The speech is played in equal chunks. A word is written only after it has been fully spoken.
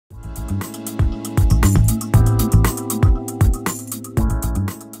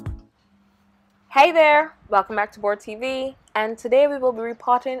Hey there, welcome back to Board TV, and today we will be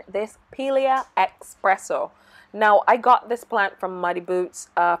repotting this Pilea Espresso. Now, I got this plant from Muddy Boots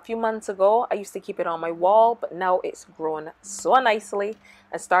a few months ago. I used to keep it on my wall, but now it's grown so nicely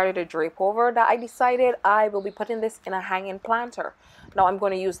and started to drape over that I decided I will be putting this in a hanging planter. Now, I'm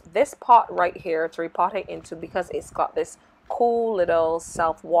going to use this pot right here to repot it into because it's got this cool little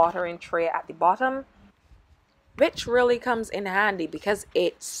self-watering tray at the bottom, which really comes in handy because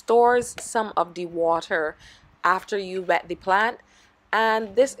it stores some of the water after you wet the plant.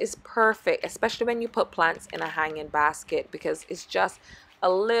 And this is perfect, especially when you put plants in a hanging basket, because it's just a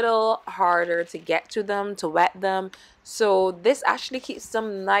little harder to get to them, to wet them. So this actually keeps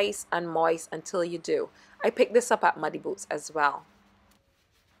them nice and moist until you do. I picked this up at Muddy Boots as well.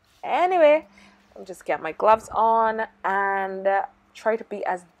 Anyway, I'll just get my gloves on and try to be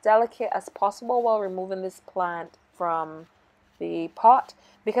as delicate as possible while removing this plant from the pot,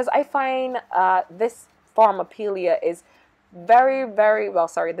 because I find this form of Pilea is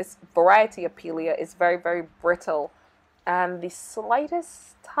this variety of Pilea is very brittle, and the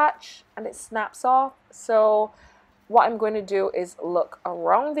slightest touch and it snaps off. So what I'm going to do is look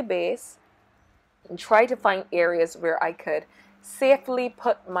around the base and try to find areas where I could safely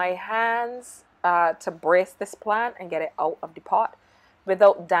put my hands to brace this plant and get it out of the pot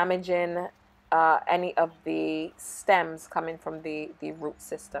without damaging any of the stems coming from the root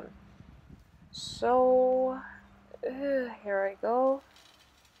system. So here I go.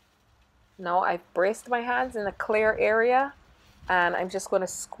 Now I've braced my hands in a clear area, and I'm just going to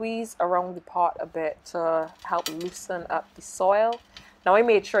squeeze around the pot a bit to help loosen up the soil. Now I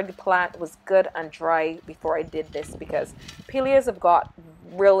made sure the plant was good and dry before I did this, because Pileas have got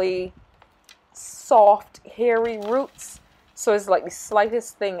really soft, hairy roots. So it's like the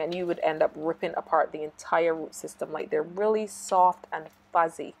slightest thing and you would end up ripping apart the entire root system. Like, they're really soft and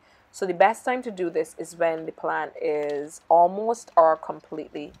fuzzy. So the best time to do this is when the plant is almost or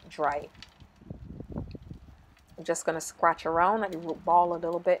completely dry. I'm just going to scratch around at the root ball a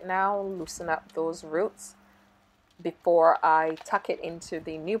little bit now, loosen up those roots before I tuck it into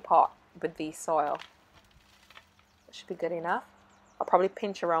the new pot with the soil. It should be good enough. I'll probably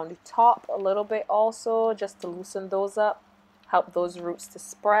pinch around the top a little bit also, just to loosen those up, help those roots to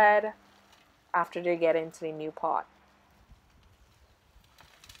spread after they get into the new pot.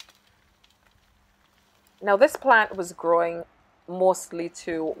 Now this plant was growing mostly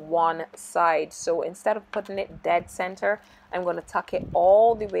to one side, so instead of putting it dead center, I'm going to tuck it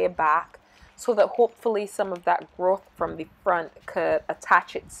all the way back so that hopefully some of that growth from the front could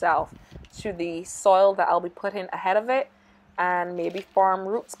attach itself to the soil that I'll be putting ahead of it and maybe form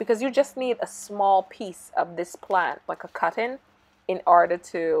roots, because you just need a small piece of this plant, like a cutting, in order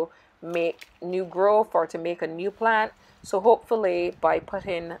to make new growth or to make a new plant. So hopefully by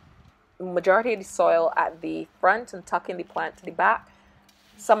putting majority of the soil at the front and tucking the plant to the back,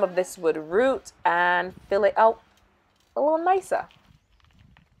 some of this would root and fill it out a little nicer.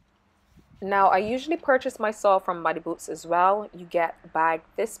 Now I usually purchase my soil from Muddy Boots as well. You get a bag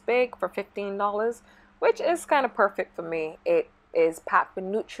this big for $15, which is kind of perfect for me. It is packed with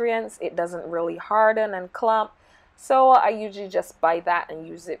nutrients, it doesn't really harden and clump, so I usually just buy that and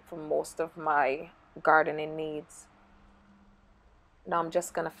use it for most of my gardening needs. Now I'm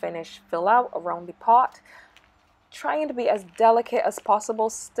just going to fill out around the pot, trying to be as delicate as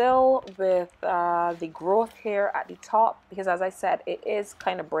possible still with the growth here at the top, because as I said, it is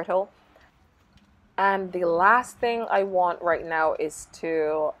kind of brittle. And the last thing I want right now is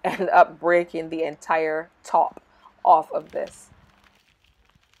to end up breaking the entire top off of this.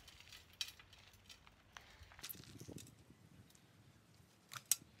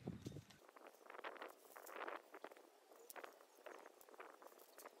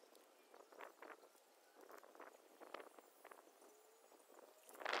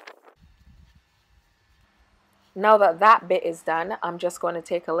 Now that that bit is done, I'm just going to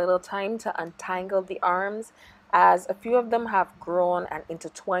take a little time to untangle the arms, as a few of them have grown and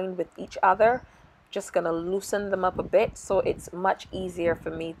intertwined with each other. Just going to loosen them up a bit so it's much easier for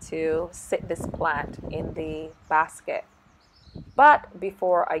me to sit this plant in the basket. But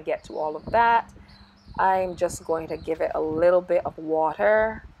before I get to all of that, I'm just going to give it a little bit of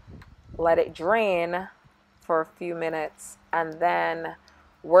water, let it drain for a few minutes, and then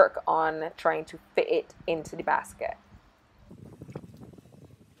work on trying to fit it into the basket.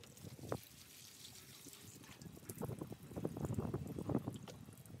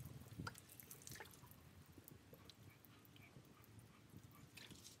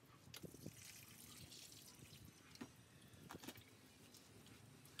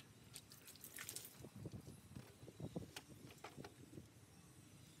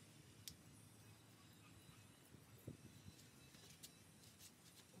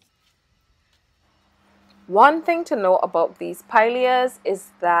 One thing to know about these Pileas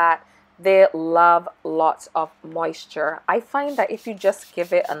is that they love lots of moisture. I find that if you just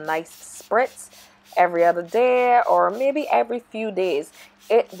give it a nice spritz every other day or maybe every few days,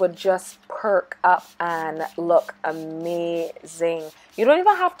 it would just perk up and look amazing. You don't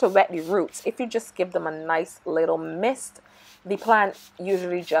even have to wet the roots. If you just give them a nice little mist, the plant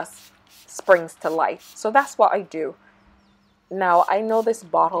usually just springs to life. So that's what I do. Now, I know this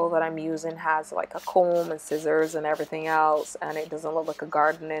bottle that I'm using has like a comb and scissors and everything else, and it doesn't look like a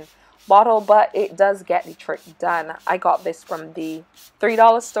gardening bottle, but it does get the trick done. I got this from the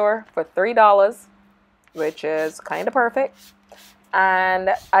 $3 store for $3, which is kind of perfect. And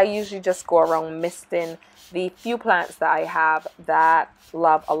I usually just go around misting the few plants that I have that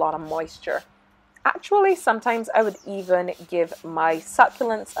love a lot of moisture. Actually, sometimes I would even give my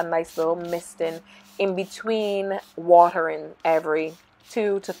succulents a nice little misting in between watering every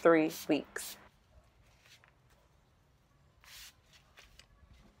 2 to 3 weeks.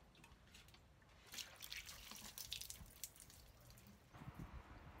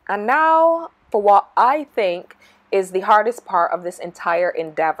 And now for what I think is the hardest part of this entire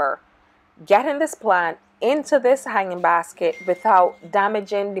endeavor. Getting this plant into this hanging basket without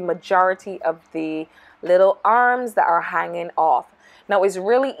damaging the majority of the little arms that are hanging off. Now, it's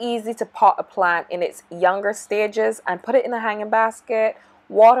really easy to pot a plant in its younger stages and put it in a hanging basket,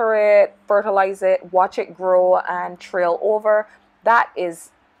 water it, fertilize it, watch it grow and trail over. That's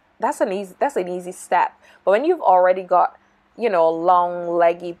an easy step. But when you've already got, you know, long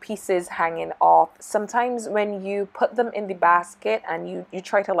leggy pieces hanging off, sometimes when you put them in the basket and you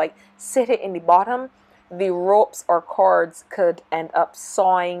try to like sit it in the bottom, the ropes or cords could end up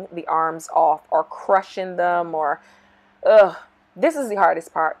sawing the arms off or crushing them, or this is the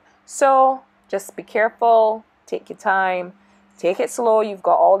hardest part. So just be careful, take your time, take it slow. You've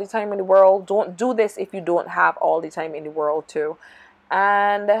got all the time in the world. Don't do this if you don't have all the time in the world too.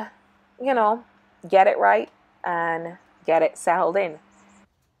 And you know, get it right and get it settled in.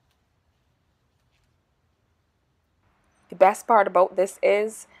 The best part about this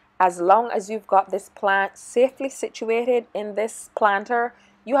is, as long as you've got this plant safely situated in this planter,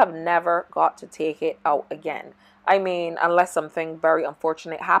 you have never got to take it out again. I mean, unless something very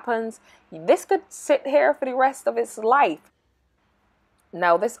unfortunate happens, this could sit here for the rest of its life.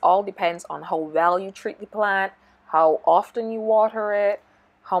 Now, this all depends on how well you treat the plant, how often you water it,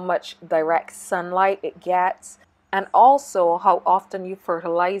 how much direct sunlight it gets, and also how often you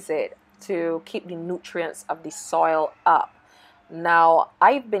fertilize it to keep the nutrients of the soil up. Now,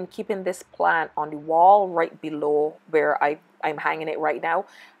 I've been keeping this plant on the wall right below where I'm hanging it right now,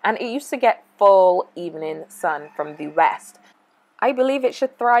 and it used to get full evening sun from the west. I believe it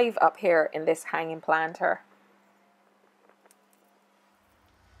should thrive up here in this hanging planter.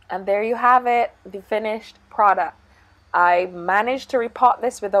 And there you have it, the finished product. I managed to repot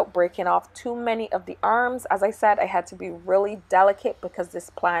this without breaking off too many of the arms. As I said, I had to be really delicate because this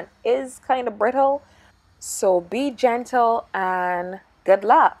plant is kind of brittle. So be gentle and good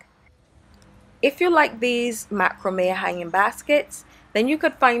luck. If you like these macrame hanging baskets, then you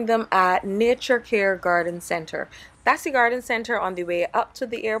could find them at Nature Care Garden Center. That's the garden center on the way up to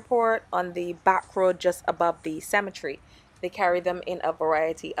the airport on the back road just above the cemetery. They carry them in a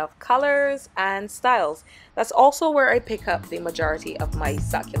variety of colors and styles. That's also where I pick up the majority of my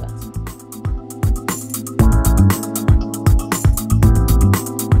succulents.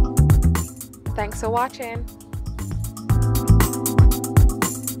 Thanks for watching.